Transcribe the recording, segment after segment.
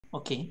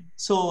Okay,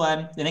 so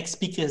the next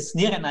speaker is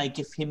Nir, and I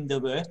give him the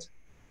word.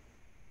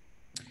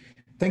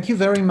 Thank you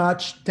very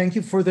much. Thank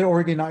you for the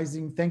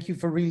organizing. Thank you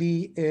for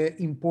really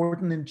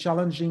important and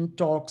challenging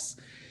talks.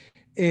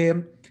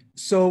 My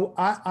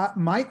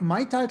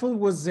title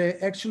was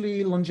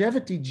actually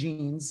longevity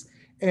genes.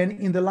 And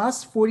in the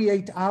last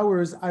 48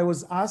 hours, I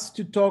was asked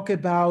to talk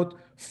about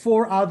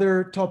 4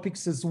 other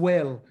topics as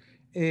well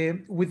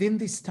within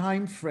this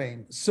time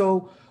frame.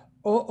 So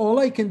all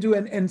I can do,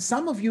 and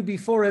some of you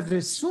before have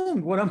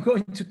assumed what I'm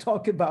going to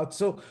talk about.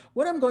 So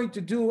what I'm going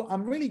to do,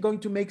 I'm really going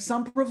to make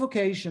some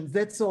provocations.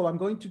 That's all. I'm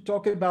going to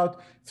talk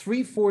about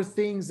 3, 4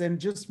 things and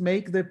just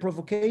make the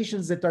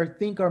provocations that I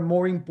think are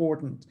more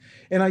important.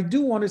 And I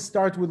do want to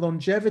start with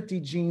longevity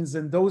genes,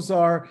 and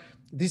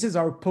this is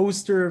our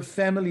poster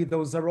family.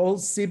 Those are all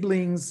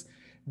siblings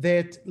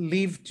that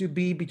live to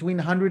be between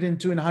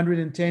 102 and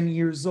 110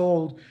 years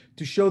old,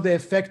 to show the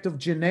effect of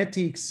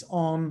genetics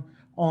on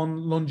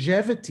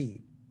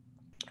longevity.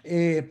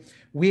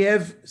 We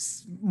have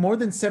more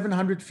than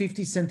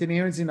 750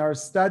 centenarians in our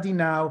study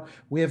now.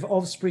 We have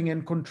offspring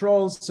and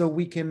controls, so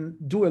we can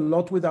do a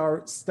lot with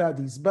our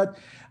studies. But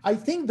I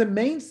think the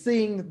main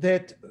thing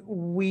that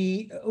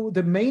we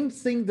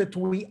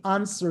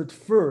answered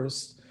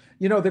first,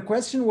 the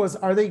question was,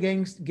 are they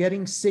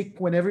getting sick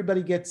when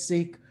everybody gets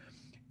sick?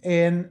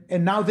 And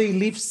now they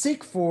live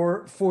sick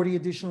for 40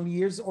 additional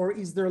years, or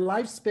is their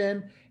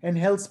lifespan and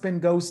health span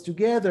goes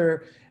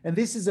together? And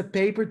this is a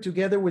paper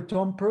together with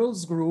Tom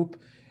Pearl's group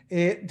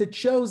that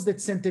shows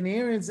that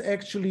centenarians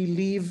actually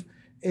live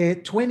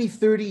 20,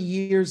 30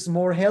 years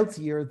more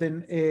healthier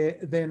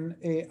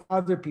than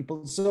other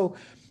people. So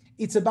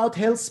it's about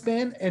health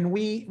span, and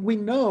we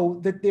know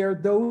that there are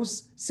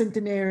those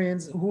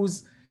centenarians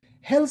whose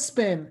health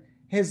span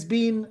has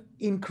been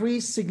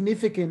increased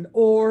significant,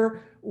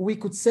 or we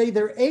could say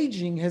their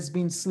aging has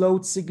been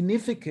slowed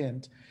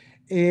significant.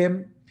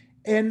 And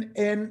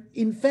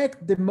in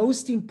fact, the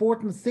most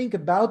important thing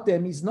about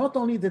them is not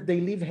only that they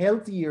live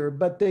healthier,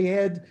 but they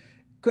had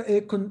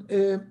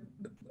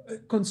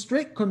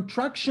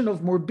contraction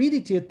of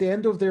morbidity at the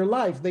end of their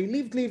life. They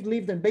lived,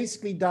 and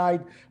basically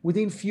died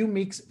within few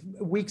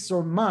weeks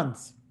or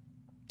months.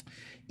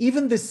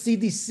 Even the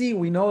CDC,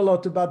 we know a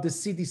lot about the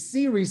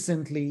CDC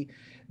recently.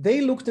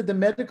 They looked at the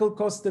medical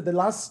cost of the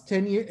last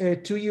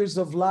 2 years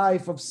of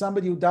life of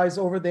somebody who dies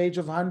over the age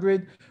of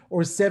 100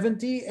 or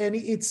 70, and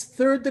it's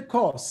third the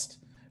cost.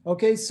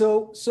 Okay,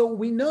 so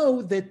we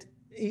know that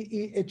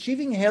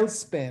achieving health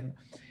span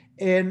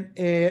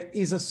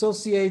is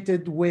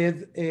associated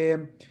with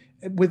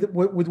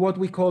what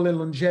we call a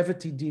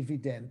longevity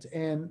dividend,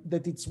 and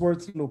that it's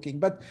worth looking.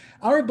 But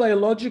our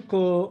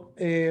biological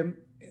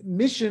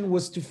mission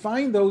was to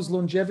find those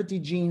longevity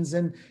genes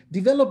and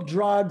develop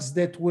drugs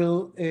that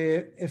will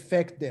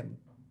affect them.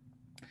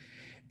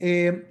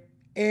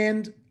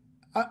 And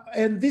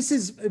this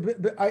is,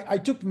 I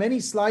took many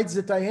slides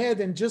that I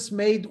had and just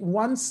made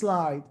one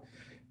slide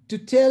to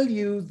tell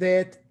you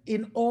that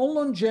in all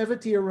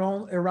longevity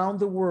around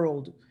the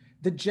world,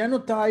 the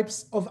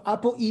genotypes of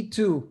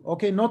ApoE2,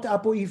 okay, not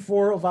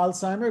ApoE4 of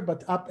Alzheimer,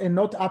 and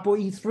not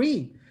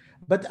ApoE3,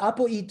 but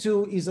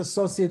ApoE2 is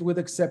associated with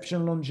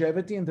exceptional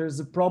longevity, and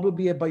there's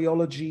probably a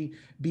biology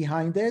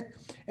behind it.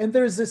 And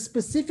there's a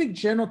specific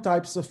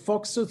genotypes of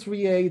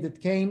FOXO3A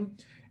that came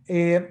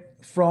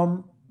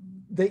from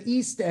the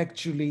East,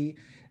 actually,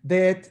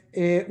 that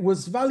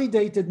was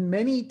validated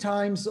many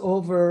times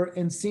over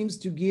and seems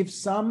to give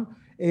some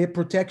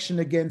protection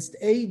against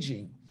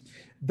aging.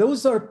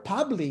 Those are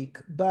public,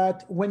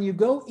 but when you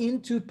go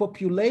into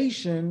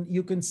population,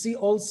 you can see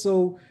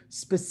also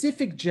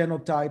specific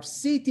genotypes.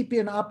 CTP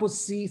and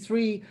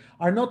ApoC3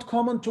 are not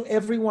common to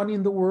everyone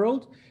in the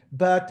world,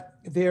 but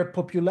their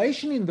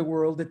population in the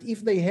world, that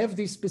if they have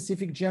this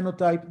specific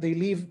genotype, they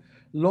live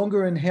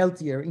longer and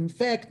healthier. In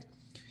fact,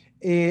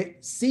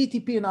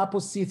 CTP and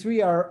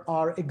ApoC3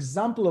 are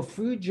example of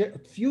few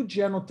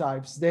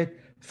genotypes that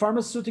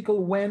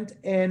pharmaceutical went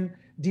and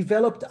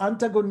developed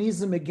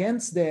antagonism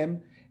against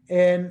them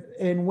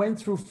and went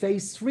through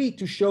phase 3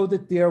 to show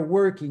that they are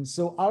working.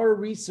 So our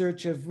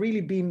research have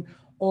really been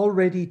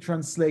already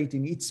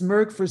translating. It's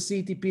Merck for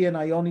CTP and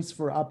Ionis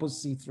for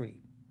ApoC3.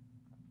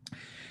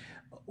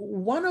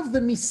 One of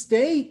the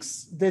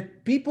mistakes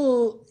that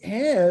people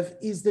have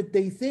is that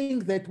they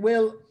think that,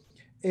 well,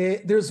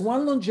 there's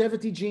one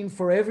longevity gene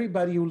for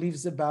everybody who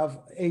lives above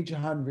age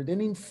 100.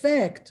 And in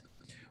fact,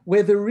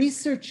 where the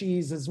research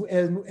is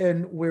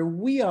and where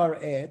we are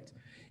at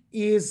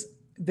is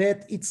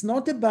that it's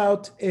not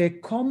about a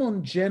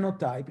common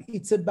genotype.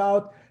 It's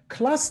about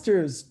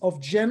clusters of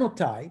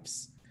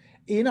genotypes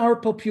in our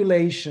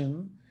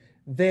population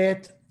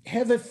that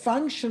have a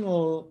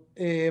functional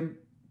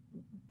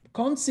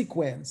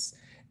consequence,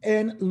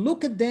 and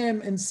look at them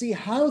and see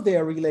how they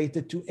are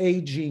related to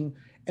aging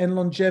and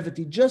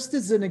longevity. Just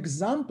as an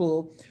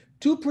example,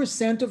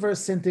 2% of our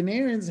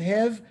centenarians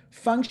have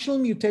functional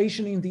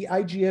mutation in the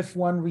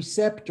IGF-1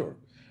 receptor.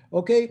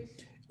 Okay,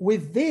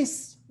 with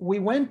this, we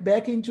went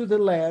back into the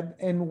lab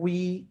and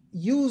we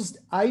used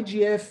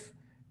IGF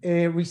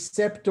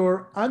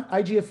receptor,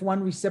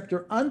 IGF-1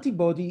 receptor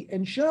antibody,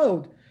 and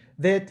showed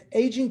that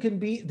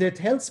that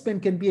health span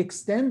can be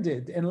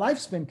extended and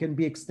lifespan can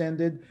be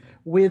extended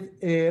with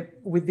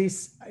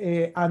these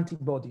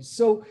antibodies.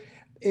 So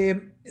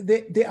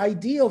the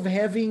idea of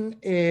having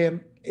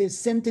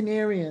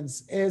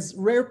centenarians as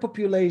rare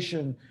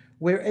population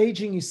where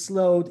aging is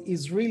slowed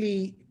is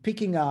really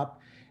picking up.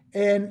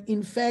 And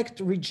in fact,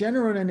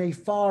 Regeneron and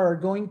EHA are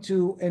going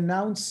to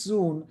announce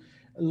soon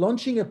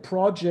launching a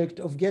project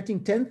of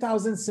getting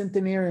 10,000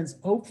 centenarians,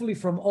 hopefully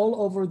from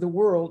all over the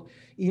world,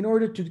 in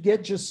order to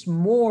get just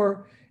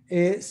more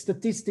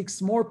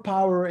statistics, more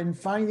power, and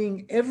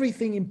finding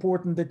everything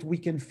important that we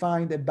can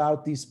find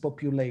about this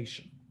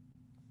population.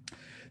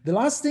 The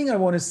last thing I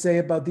want to say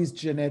about these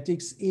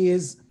genetics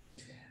is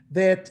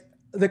that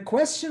the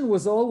question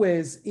was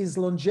always, is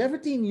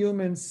longevity in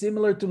humans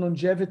similar to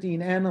longevity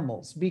in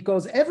animals?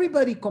 Because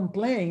everybody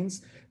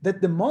complains that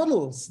the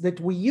models that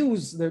we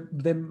use,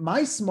 the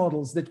mice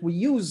models that we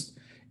used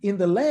in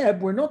the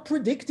lab were not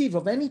predictive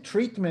of any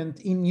treatment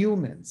in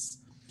humans.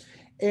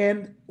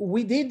 And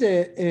we did,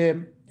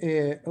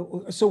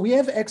 so we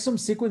have exome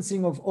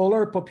sequencing of all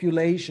our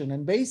population.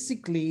 And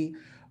basically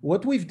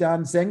what we've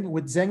done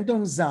with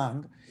Zhengdong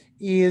Zhang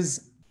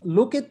is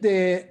look at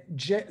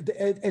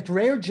at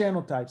rare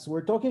genotypes.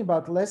 We're talking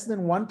about less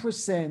than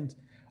 1%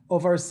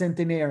 of our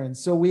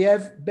centenarians. So we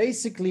have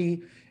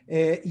basically,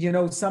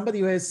 somebody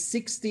who has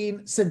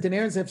 16,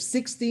 centenarians have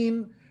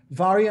 16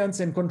 variants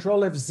and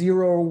control have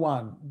 0 or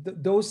 1,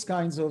 those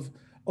kinds of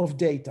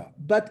data.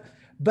 But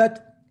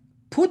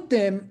put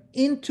them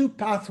into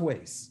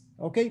pathways,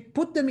 okay?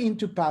 Put them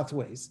into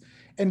pathways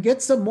and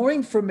get some more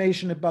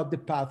information about the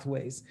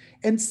pathways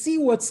and see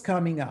what's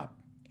coming up.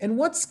 And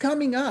what's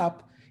coming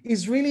up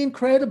is really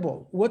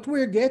incredible. What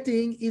we're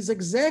getting is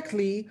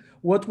exactly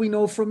what we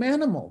know from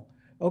animal.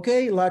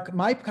 Okay, like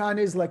MAP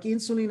kinase, like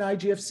insulin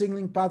IGF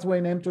signaling pathway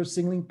and mTOR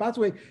signaling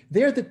pathway,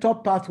 they're the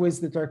top pathways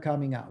that are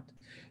coming out.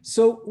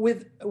 So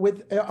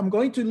I'm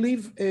going to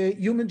leave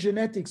human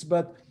genetics,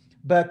 but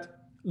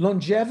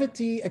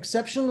longevity,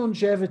 exceptional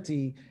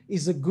longevity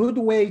is a good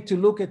way to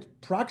look at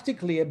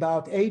practically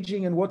about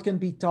aging and what can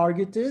be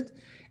targeted.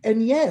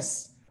 And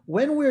yes,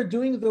 when we're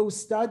doing those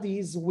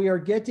studies, we are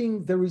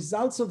getting the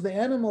results of the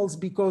animals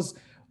because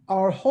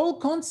our whole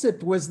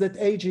concept was that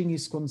aging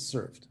is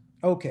conserved.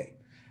 Okay,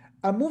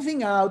 I'm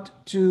moving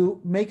out to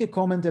make a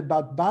comment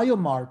about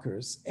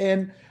biomarkers.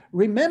 And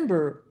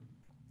remember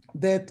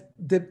that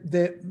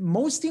the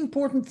most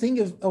important thing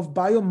of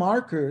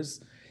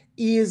biomarkers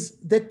is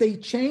that they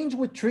change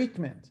with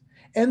treatment.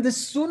 And the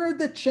sooner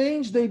the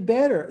change, the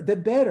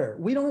better.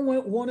 We don't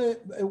want to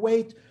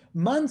wait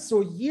months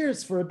or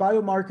years for a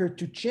biomarker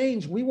to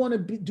change. We want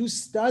to do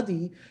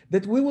study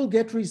that we will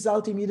get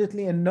result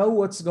immediately and know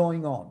what's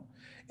going on.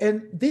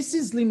 And this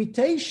is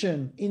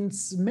limitation in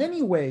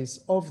many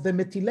ways of the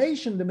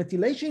methylation. The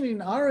methylation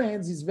in our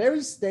hands is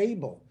very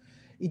stable.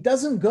 It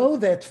doesn't go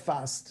that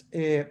fast.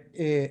 And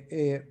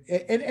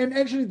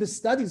actually the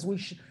studies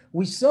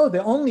we saw,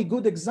 the only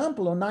good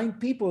example of 9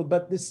 people,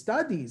 but the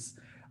studies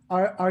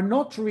are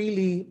not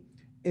really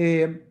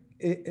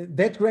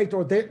that great,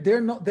 or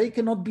they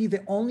cannot be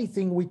the only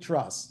thing we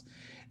trust.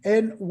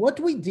 And what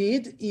we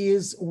did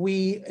is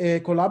we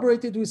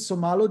collaborated with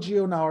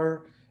Somology on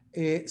our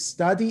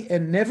study,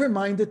 and never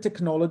mind the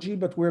technology,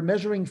 but we're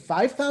measuring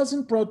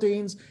 5,000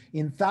 proteins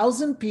in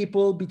 1,000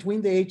 people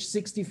between the age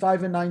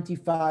 65 and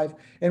 95.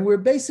 And we're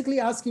basically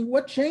asking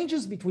what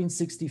changes between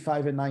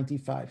 65 and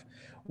 95.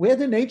 We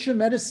had a Nature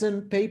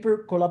Medicine paper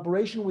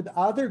collaboration with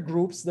other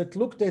groups that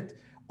looked at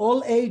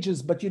all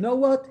ages, but you know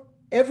what?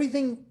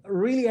 Everything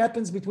really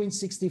happens between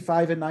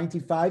 65 and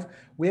 95.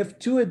 We have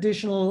 2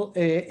 additional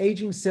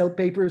aging cell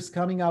papers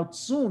coming out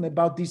soon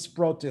about this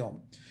proteome.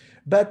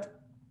 But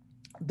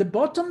the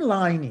bottom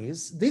line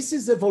is, this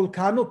is a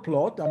volcano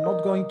plot. I'm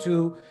not going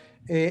to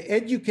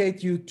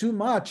educate you too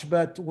much,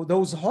 but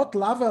those hot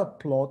lava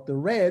plot, the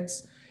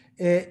reds,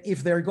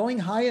 if they're going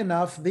high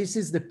enough, this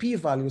is the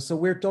p-value. So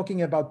we're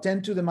talking about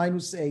 10 to the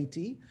minus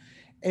 80.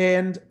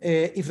 And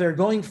if they're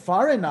going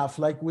far enough,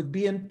 like with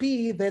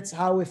BNP, that's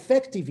how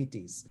effective it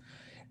is.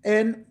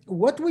 And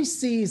what we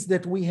see is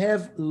that we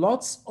have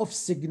lots of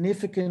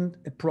significant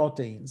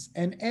proteins.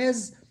 And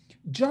as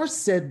Josh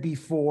said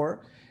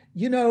before,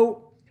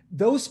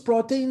 those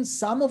proteins,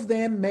 some of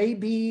them may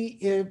be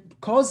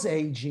cause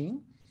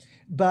aging,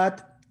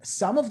 but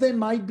some of them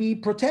might be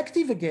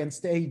protective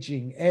against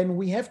aging. And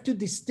we have to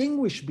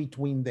distinguish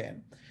between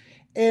them.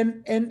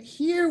 And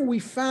here we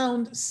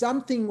found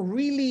something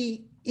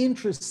really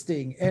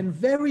interesting and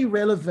very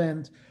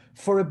relevant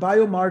for a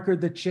biomarker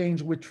that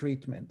change with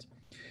treatment.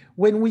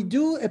 When we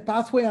do a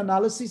pathway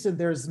analysis, and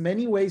there's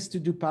many ways to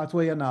do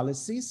pathway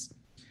analysis,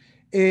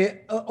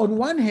 on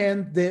one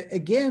hand,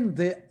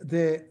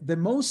 the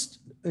most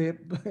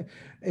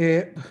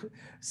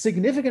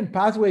significant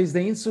pathway is the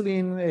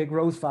insulin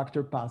growth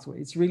factor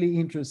pathway. It's really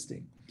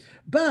interesting.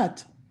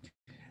 But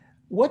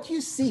what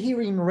you see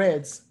here in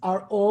reds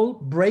are all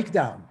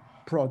breakdown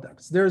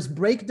products. There's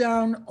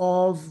breakdown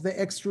of the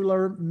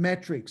extracellular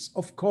matrix,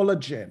 of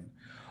collagen,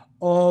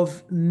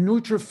 of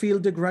neutrophil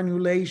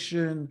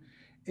degranulation,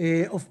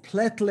 of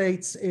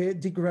platelets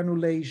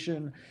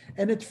degranulation.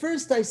 And at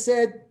first I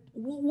said,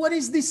 what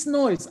is this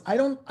noise? I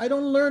don't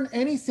learn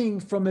anything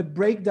from a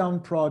breakdown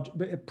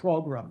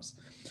programs.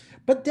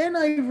 But then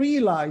I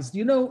realized,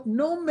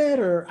 no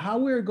matter how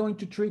we're going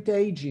to treat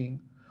aging,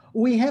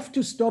 we have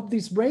to stop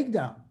this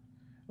breakdown.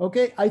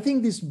 Okay, I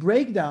think this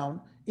breakdown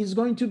is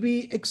going to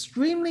be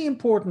extremely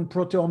important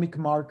proteomic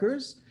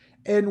markers,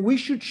 and we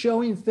should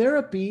show in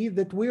therapy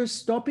that we're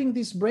stopping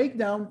this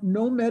breakdown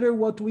no matter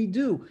what we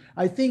do.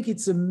 I think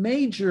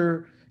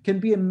can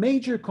be a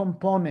major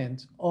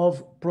component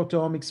of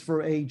proteomics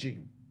for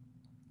aging.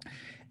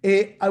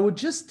 I would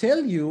just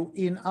tell you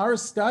in our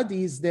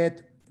studies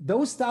that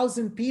those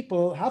 1,000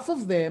 people, half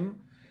of them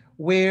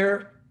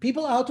were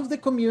people out of the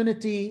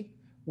community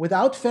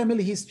without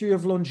family history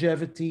of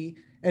longevity,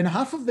 and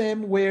half of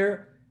them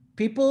were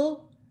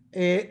people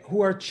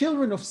who are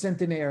children of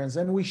centenarians,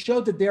 and we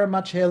showed that they are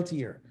much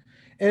healthier.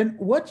 And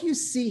what you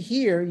see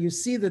here, you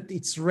see that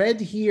it's red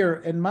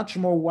here and much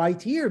more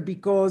white here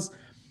because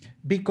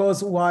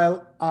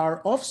while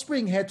our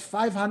offspring had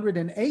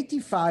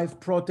 585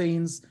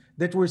 proteins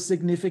that were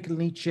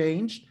significantly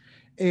changed,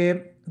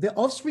 the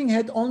offspring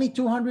had only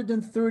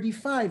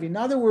 235. In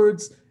other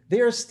words,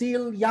 they are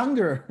still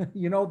younger.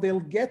 They'll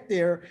get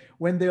there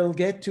when they'll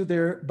get to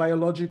their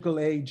biological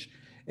age.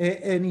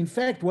 And in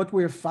fact, what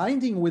we're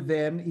finding with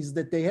them is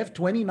that they have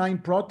 29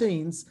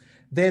 proteins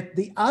that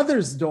the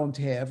others don't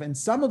have. And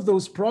some of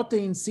those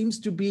proteins seems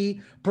to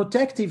be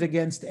protective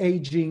against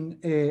aging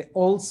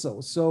also.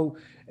 So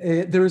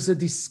there's a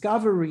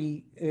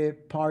discovery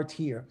part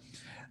here.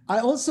 I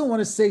also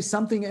want to say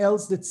something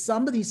else that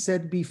somebody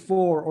said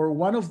before, or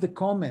one of the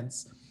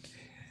comments.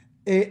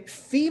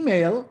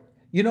 Male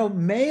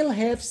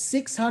have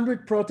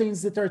 600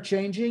 proteins that are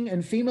changing,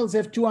 and females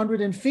have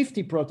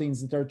 250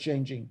 proteins that are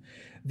changing.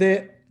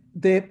 The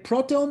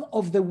proteome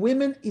of the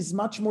women is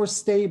much more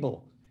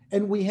stable,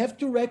 and we have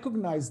to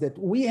recognize that.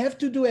 We have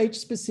to do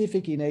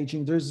age-specific in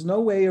aging. There's no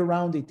way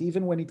around it,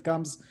 even when it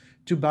comes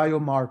to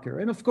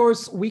biomarker. And of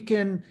course, we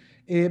can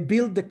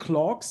build the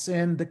clocks,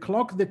 and the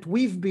clock that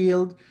we've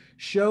built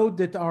showed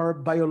that our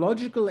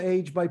biological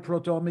age by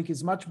proteomic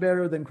is much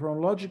better than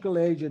chronological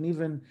age and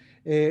even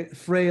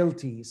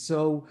frailty.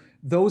 So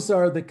those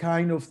are the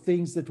kind of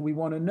things that we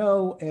want to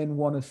know and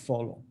want to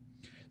follow.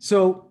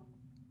 So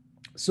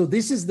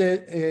this is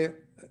the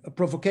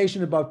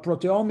provocation about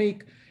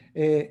proteomic.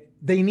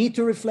 They need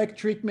to reflect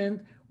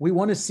treatment. We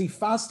want to see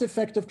fast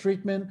effect of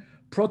treatment.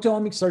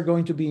 Proteomics are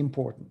going to be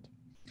important.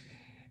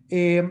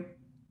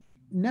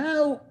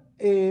 Now,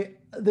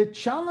 the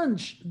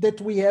challenge that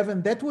we have,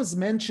 and that was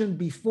mentioned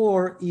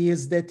before,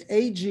 is that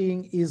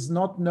aging is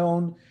not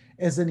known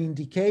as an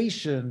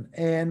indication.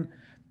 And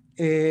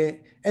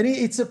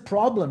it's a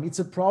problem. It's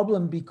a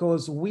problem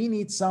because we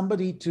need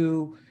somebody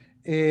to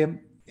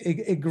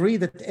agree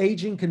that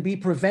aging can be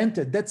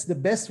prevented. That's the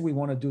best we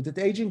want to do, that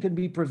aging can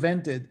be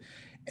prevented,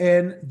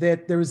 and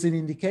that there is an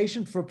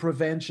indication for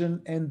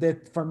prevention, and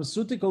that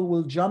pharmaceutical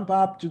will jump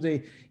up to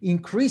the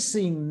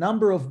increasing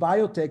number of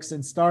biotechs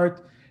and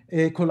start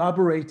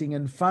collaborating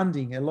and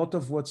funding a lot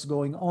of what's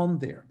going on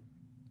there.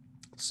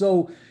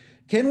 So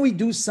can we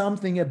do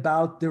something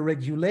about the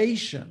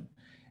regulation?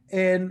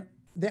 And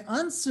the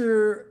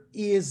answer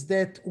is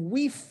that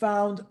we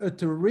found a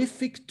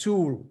terrific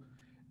tool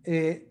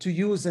to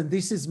use, and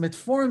this is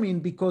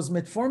metformin, because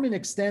metformin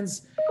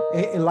extends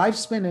a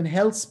lifespan and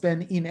health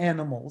span in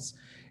animals.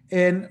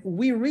 And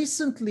we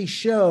recently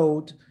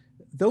showed,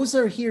 those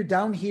are here,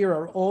 down here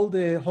are all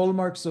the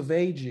hallmarks of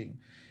aging.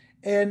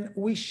 And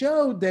we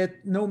showed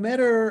that no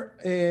matter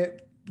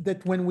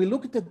that when we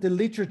looked at the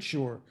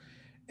literature,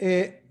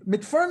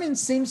 metformin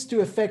seems to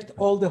affect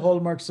all the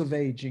hallmarks of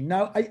aging.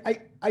 Now,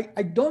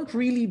 I don't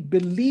really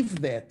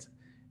believe that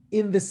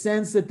in the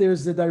sense that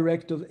there's a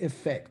direct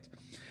effect.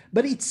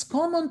 But it's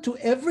common to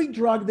every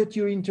drug that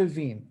you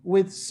intervene,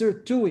 with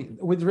sirtuin,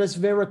 with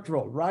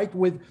resveratrol, right?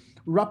 With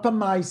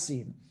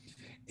rapamycin,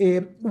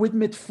 with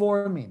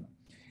metformin.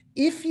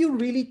 If you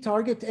really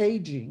target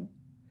aging,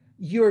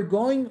 you're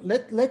going,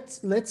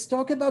 let's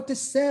talk about the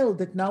cell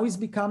that now is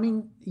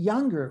becoming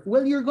younger.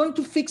 Well, you're going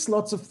to fix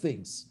lots of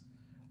things.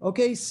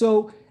 Okay,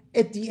 so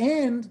at the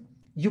end,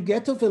 you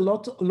get a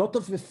lot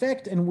of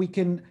effect, and we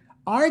can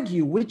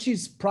argue which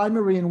is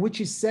primary and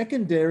which is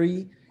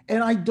secondary.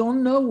 And I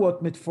don't know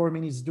what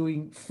metformin is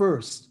doing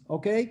first,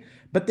 okay?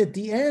 But at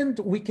the end,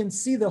 we can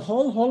see the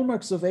whole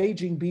hallmarks of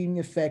aging being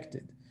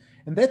affected.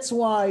 And that's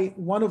why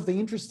one of the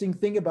interesting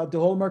things about the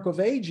hallmark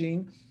of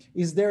aging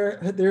is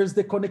there's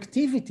the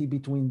connectivity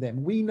between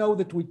them. We know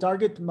that we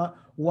target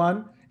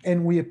one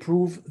and we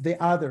approve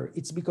the other.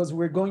 It's because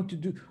we're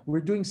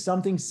doing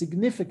something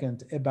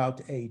significant about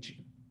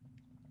aging.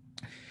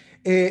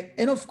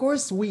 And of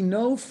course, we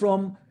know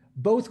from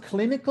both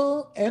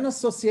clinical and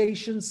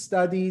association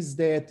studies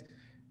that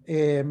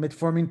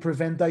metformin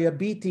prevent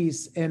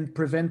diabetes and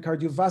prevent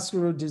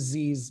cardiovascular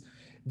disease,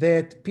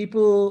 that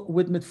people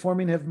with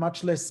metformin have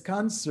much less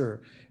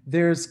cancer,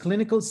 There's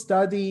clinical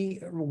study,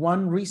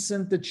 one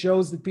recent, that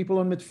shows that people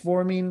on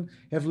metformin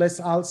have less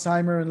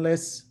Alzheimer and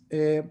less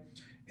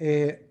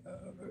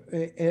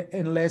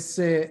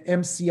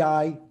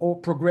MCI or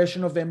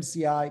progression of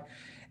MCI.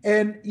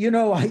 And,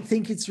 I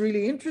think it's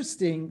really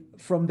interesting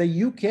from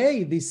the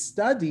UK, this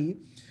study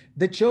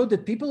that showed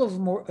that people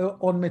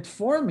on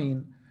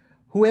metformin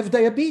who have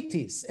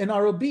diabetes and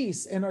are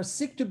obese and are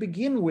sick to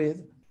begin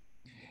with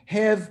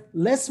have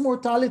less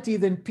mortality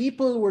than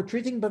people who were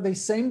treating by the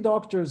same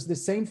doctors, the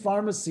same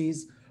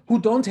pharmacies, who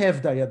don't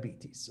have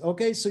diabetes.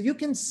 Okay, so you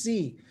can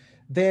see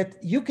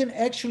that you can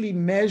actually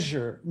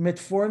measure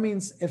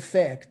metformin's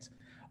effect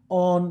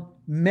on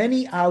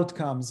many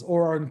outcomes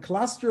or on a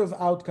cluster of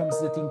outcomes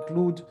that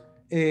include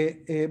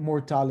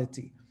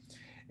mortality.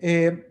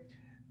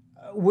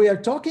 We are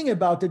talking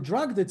about a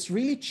drug that's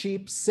really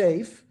cheap,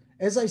 safe.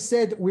 As I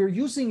said, we're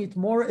using it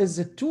more as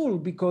a tool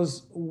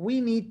because we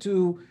need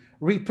to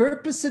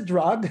repurpose a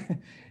drug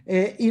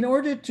in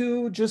order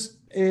to just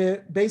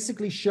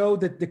basically show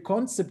that the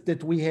concept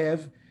that we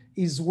have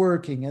is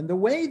working. And the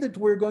way that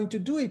we're going to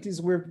do it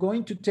is we're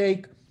going to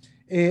take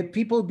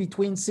people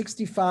between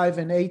 65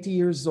 and 80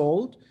 years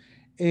old.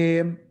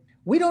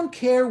 We don't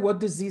care what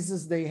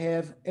diseases they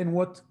have and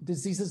what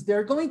diseases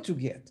they're going to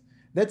get.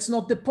 That's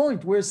not the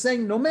point. We're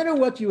saying no matter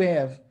what you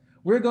have,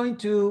 we're going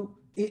to,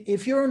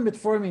 if you're on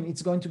metformin,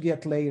 it's going to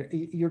get later.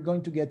 You're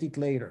going to get it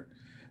later.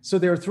 So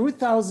there are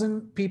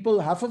 3,000 people,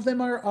 half of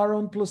them are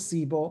on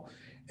placebo,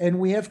 and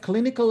we have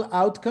clinical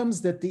outcomes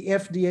that the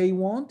FDA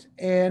want,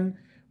 and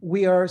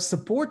we are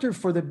supported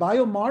for the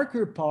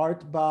biomarker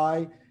part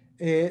by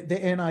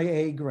the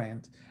NIA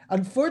grant.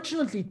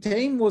 Unfortunately,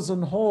 TAME was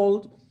on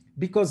hold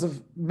because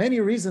of many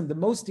reasons. The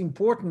most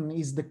important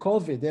is the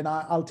COVID. And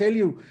I'll tell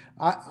you,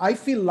 I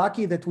feel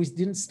lucky that we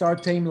didn't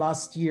start TAME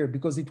last year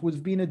because it would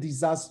have been a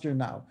disaster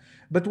now.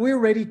 But we're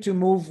ready to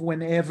move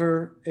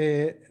whenever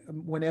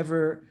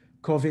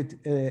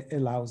COVID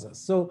allows us.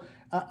 So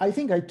I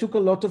think I took a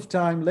lot of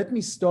time. Let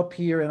me stop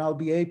here and I'll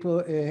be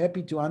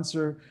happy to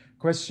answer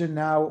question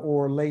now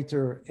or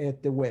later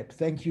at the web.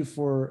 Thank you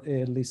for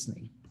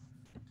listening.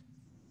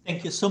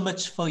 Thank you so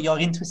much for your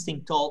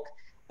interesting talk.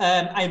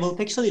 I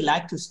would actually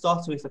like to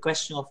start with a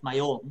question of my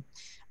own.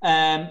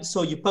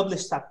 So you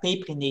published a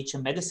paper in Nature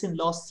Medicine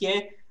last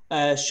year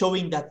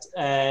showing that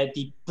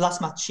the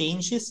plasma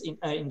changes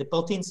in the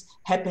proteins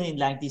happen in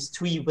like these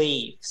 3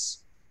 waves.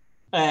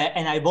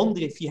 And I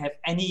wonder if you have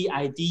any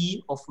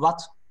idea of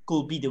what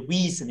could be the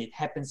reason it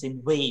happens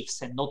in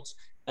waves and not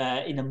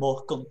in a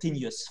more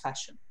continuous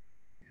fashion.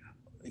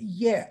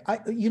 Yeah,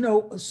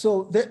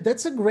 so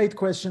that's a great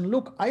question.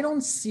 Look, I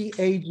don't see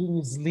aging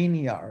as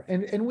linear.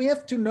 And we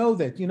have to know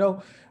that,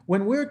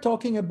 when we're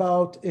talking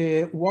about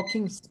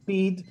walking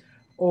speed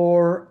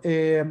or,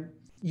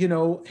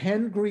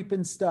 hand grip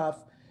and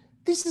stuff,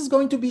 this is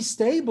going to be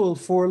stable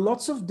for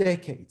lots of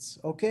decades,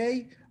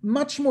 okay?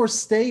 Much more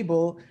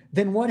stable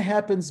than what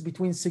happens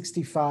between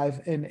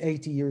 65 and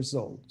 80 years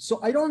old. So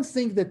I don't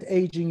think that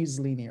aging is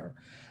linear.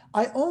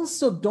 I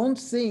also don't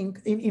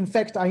think, in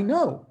fact, I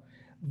know,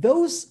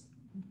 those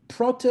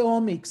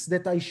proteomics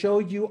that I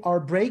showed you are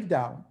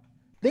breakdown.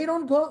 They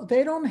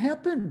don't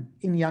happen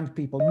in young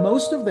people.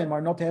 Most of them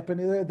are not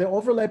happening. The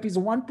overlap is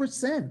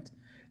 1%.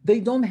 They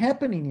don't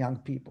happen in young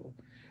people.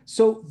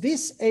 So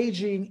this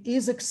aging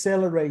is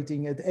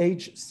accelerating at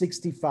age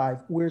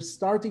 65. We're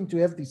starting to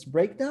have this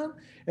breakdown,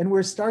 and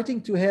we're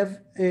starting to have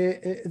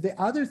the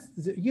other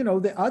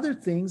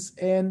things,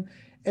 and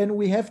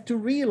we have to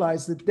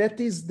realize that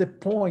is the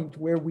point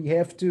where we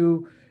have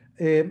to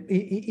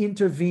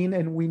intervene,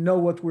 and we know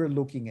what we're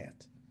looking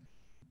at.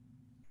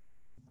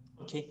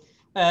 Okay.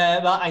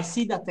 Well, I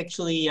see that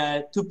actually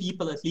 2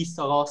 people at least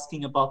are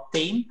asking about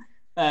TAME.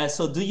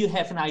 So do you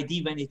have an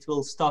idea when it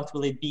will start?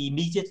 Will it be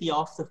immediately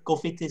after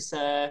COVID is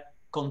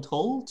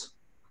controlled?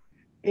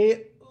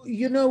 It's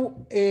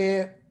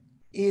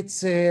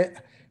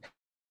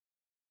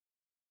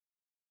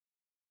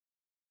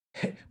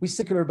we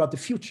secular about the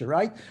future,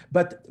 right?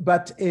 But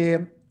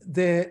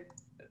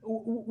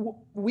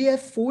we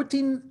have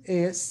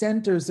 14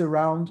 centers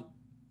around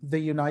the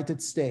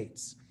United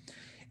States.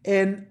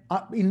 And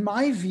in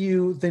my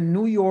view, the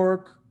New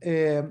York,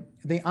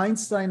 the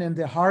Einstein and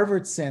the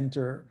Harvard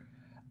Center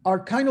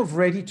are kind of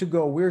ready to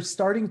go. We're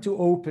starting to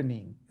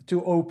open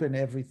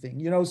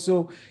everything,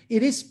 so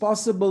it is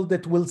possible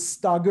that we'll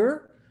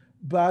stagger,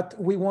 but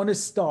we want to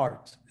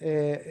start.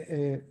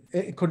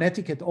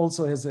 Connecticut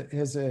also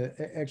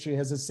actually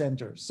has a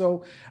center.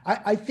 So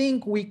I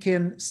think we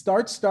can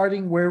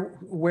starting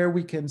where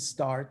we can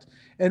start,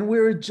 and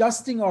we're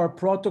adjusting our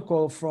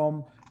protocol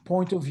from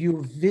point of view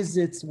of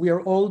visits. We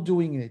are all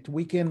doing it.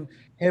 We can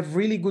have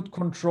really good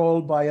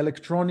control by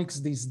electronics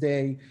this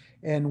day,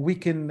 and we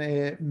can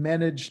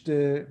manage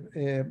the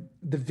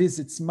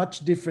visits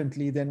much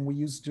differently than we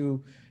used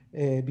to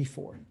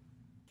before.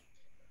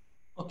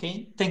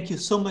 Okay, thank you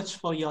so much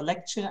for your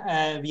lecture.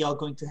 We are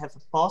going to have a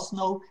pause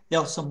now. There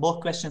are some more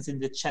questions in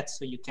the chat,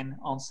 so you can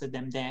answer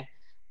them there.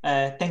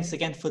 Thanks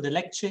again for the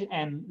lecture,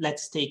 and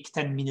let's take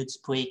 10 minutes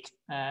break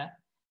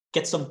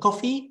get some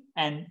coffee,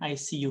 and I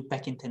see you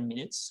back in 10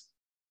 minutes.